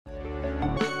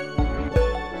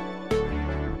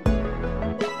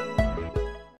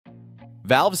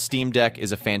Valve's Steam Deck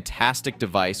is a fantastic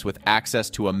device with access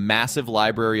to a massive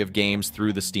library of games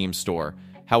through the Steam store.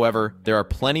 However, there are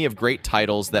plenty of great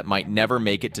titles that might never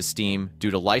make it to Steam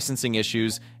due to licensing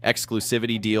issues,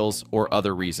 exclusivity deals, or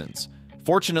other reasons.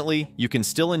 Fortunately, you can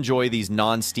still enjoy these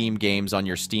non-Steam games on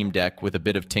your Steam Deck with a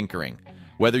bit of tinkering.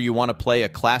 Whether you want to play a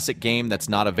classic game that's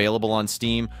not available on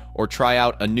Steam or try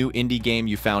out a new indie game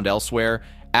you found elsewhere,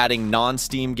 adding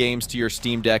non-Steam games to your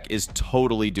Steam Deck is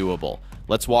totally doable.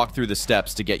 Let's walk through the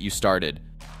steps to get you started.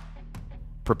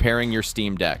 Preparing your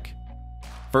Steam Deck.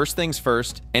 First things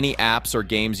first, any apps or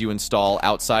games you install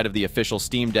outside of the official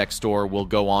Steam Deck store will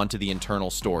go on to the internal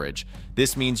storage.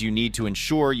 This means you need to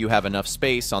ensure you have enough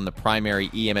space on the primary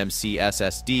eMMC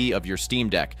SSD of your Steam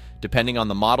Deck. Depending on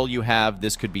the model you have,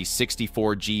 this could be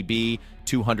 64 GB,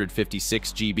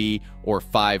 256 GB, or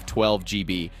 512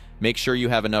 GB. Make sure you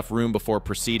have enough room before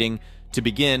proceeding. To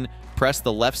begin, press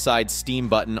the left side Steam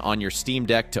button on your Steam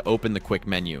Deck to open the quick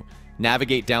menu.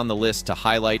 Navigate down the list to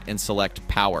highlight and select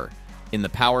Power. In the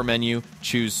Power menu,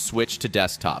 choose Switch to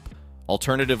Desktop.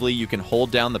 Alternatively, you can hold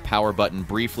down the Power button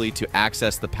briefly to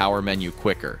access the Power menu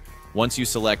quicker. Once you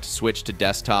select Switch to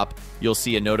Desktop, you'll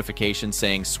see a notification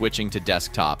saying Switching to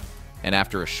Desktop. And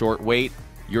after a short wait,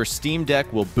 your Steam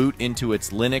Deck will boot into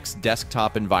its Linux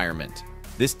desktop environment.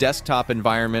 This desktop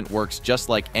environment works just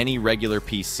like any regular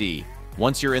PC.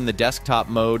 Once you're in the desktop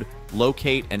mode,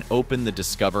 locate and open the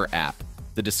Discover app.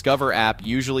 The Discover app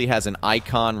usually has an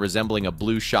icon resembling a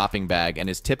blue shopping bag and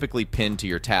is typically pinned to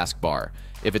your taskbar.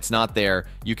 If it's not there,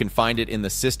 you can find it in the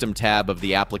System tab of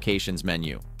the Applications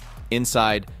menu.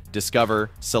 Inside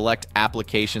Discover, select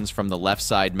Applications from the left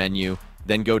side menu,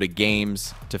 then go to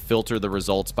Games to filter the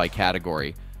results by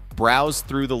category. Browse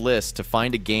through the list to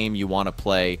find a game you want to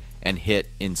play and hit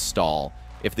Install.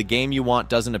 If the game you want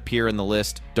doesn't appear in the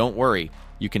list, don't worry.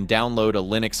 You can download a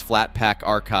Linux Flatpak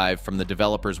archive from the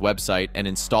developer's website and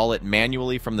install it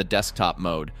manually from the desktop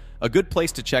mode. A good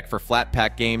place to check for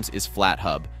Flatpak games is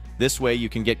FlatHub. This way you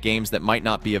can get games that might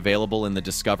not be available in the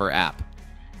Discover app.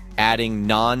 Adding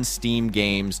non-Steam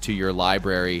games to your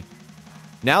library.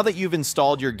 Now that you've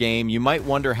installed your game, you might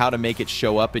wonder how to make it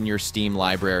show up in your Steam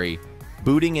library.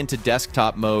 Booting into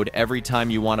desktop mode every time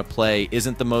you want to play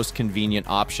isn't the most convenient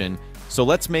option, so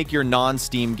let's make your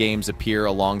non-Steam games appear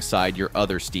alongside your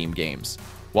other Steam games.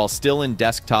 While still in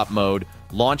desktop mode,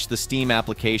 launch the Steam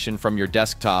application from your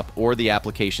desktop or the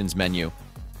Applications menu.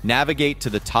 Navigate to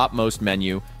the topmost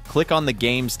menu, click on the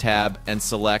Games tab, and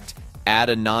select Add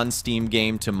a non-Steam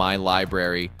game to my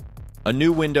library. A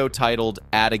new window titled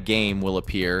Add a Game will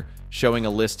appear, showing a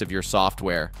list of your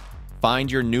software.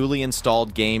 Find your newly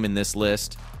installed game in this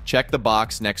list, check the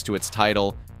box next to its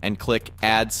title, and click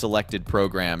Add Selected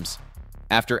Programs.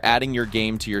 After adding your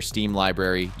game to your Steam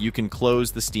library, you can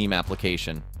close the Steam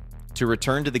application. To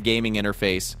return to the gaming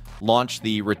interface, launch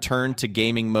the Return to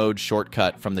Gaming Mode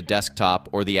shortcut from the desktop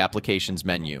or the Applications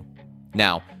menu.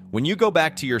 Now, when you go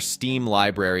back to your Steam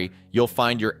library, you'll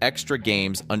find your extra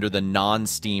games under the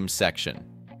non-Steam section.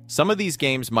 Some of these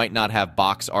games might not have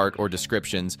box art or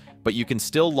descriptions, but you can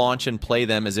still launch and play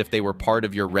them as if they were part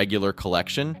of your regular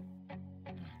collection.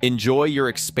 Enjoy your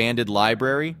expanded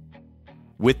library.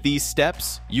 With these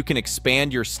steps, you can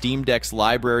expand your Steam Deck's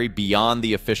library beyond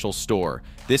the official store.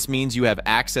 This means you have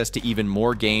access to even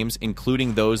more games,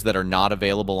 including those that are not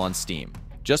available on Steam.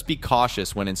 Just be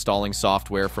cautious when installing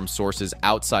software from sources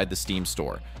outside the Steam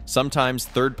store. Sometimes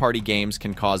third-party games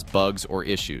can cause bugs or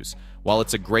issues. While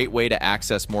it's a great way to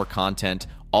access more content,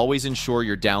 always ensure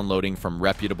you're downloading from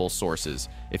reputable sources.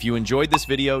 If you enjoyed this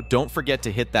video, don't forget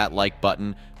to hit that like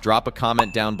button, drop a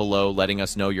comment down below letting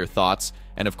us know your thoughts,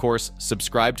 and of course,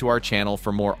 subscribe to our channel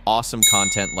for more awesome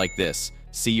content like this.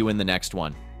 See you in the next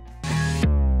one.